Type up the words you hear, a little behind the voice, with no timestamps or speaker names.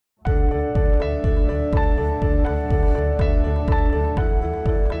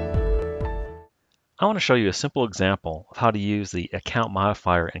I want to show you a simple example of how to use the account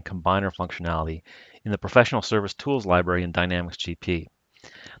modifier and combiner functionality in the Professional Service Tools library in Dynamics GP.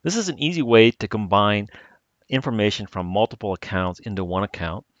 This is an easy way to combine information from multiple accounts into one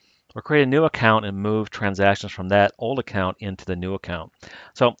account, or create a new account and move transactions from that old account into the new account.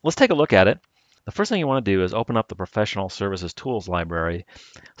 So let's take a look at it. The first thing you want to do is open up the Professional Services Tools library,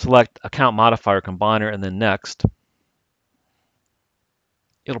 select Account Modifier Combiner, and then Next.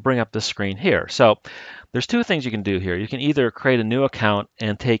 It'll bring up this screen here. So there's two things you can do here. You can either create a new account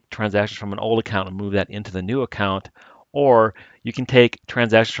and take transactions from an old account and move that into the new account, or you can take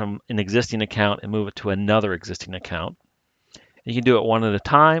transactions from an existing account and move it to another existing account. You can do it one at a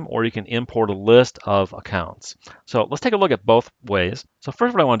time, or you can import a list of accounts. So let's take a look at both ways. So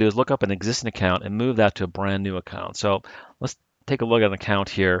first what I want to do is look up an existing account and move that to a brand new account. So let's take a look at an account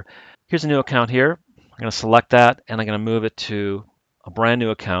here. Here's a new account here. I'm going to select that and I'm going to move it to a brand new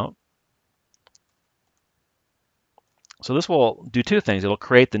account. So this will do two things. It'll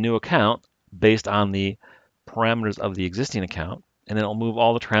create the new account based on the parameters of the existing account, and then it'll move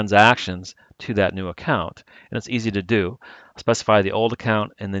all the transactions to that new account. And it's easy to do. Specify the old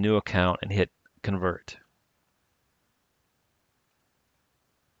account and the new account and hit convert.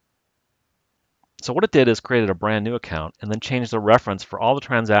 So what it did is created a brand new account and then changed the reference for all the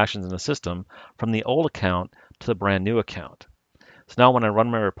transactions in the system from the old account to the brand new account. So now when I run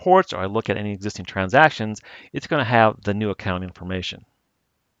my reports or I look at any existing transactions, it's going to have the new account information.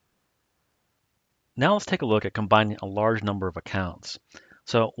 Now let's take a look at combining a large number of accounts.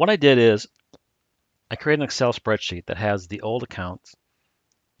 So what I did is I created an Excel spreadsheet that has the old accounts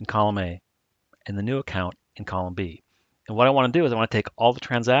in column A and the new account in column B. And what I want to do is I want to take all the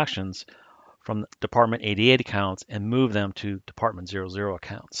transactions from Department 88 accounts and move them to Department 00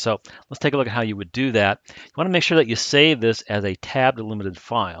 accounts. So let's take a look at how you would do that. You want to make sure that you save this as a tab delimited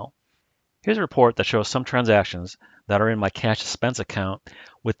file. Here's a report that shows some transactions that are in my cash expense account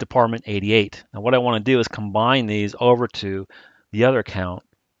with Department 88. Now what I want to do is combine these over to the other account,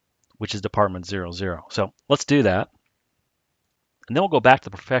 which is Department 00. So let's do that. And then we'll go back to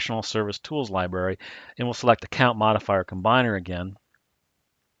the Professional Service Tools library and we'll select Account Modifier Combiner again.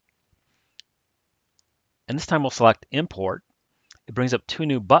 And this time we'll select Import. It brings up two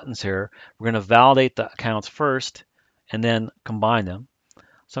new buttons here. We're going to validate the accounts first and then combine them.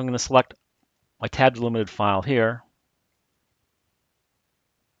 So I'm going to select my tab delimited file here.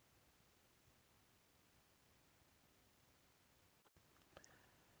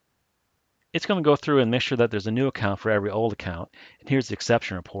 It's going to go through and make sure that there's a new account for every old account. And here's the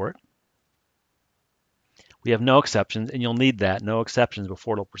exception report. We have no exceptions, and you'll need that, no exceptions,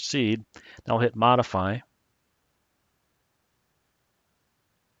 before it'll proceed. Now I'll hit Modify.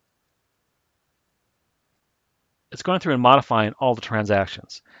 It's going through and modifying all the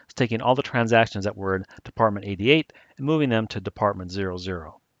transactions. It's taking all the transactions that were in Department 88 and moving them to Department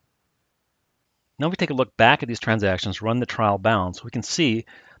 00. Now if we take a look back at these transactions, run the trial bounds, we can see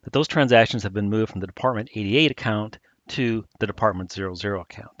that those transactions have been moved from the Department 88 account to the Department 00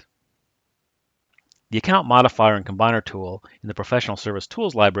 account. The Account Modifier and Combiner tool in the Professional Service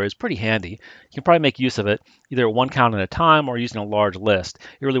Tools library is pretty handy. You can probably make use of it either one count at a time or using a large list.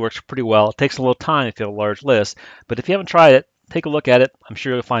 It really works pretty well. It takes a little time if you have a large list, but if you haven't tried it, take a look at it. I'm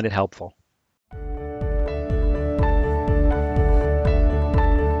sure you'll find it helpful.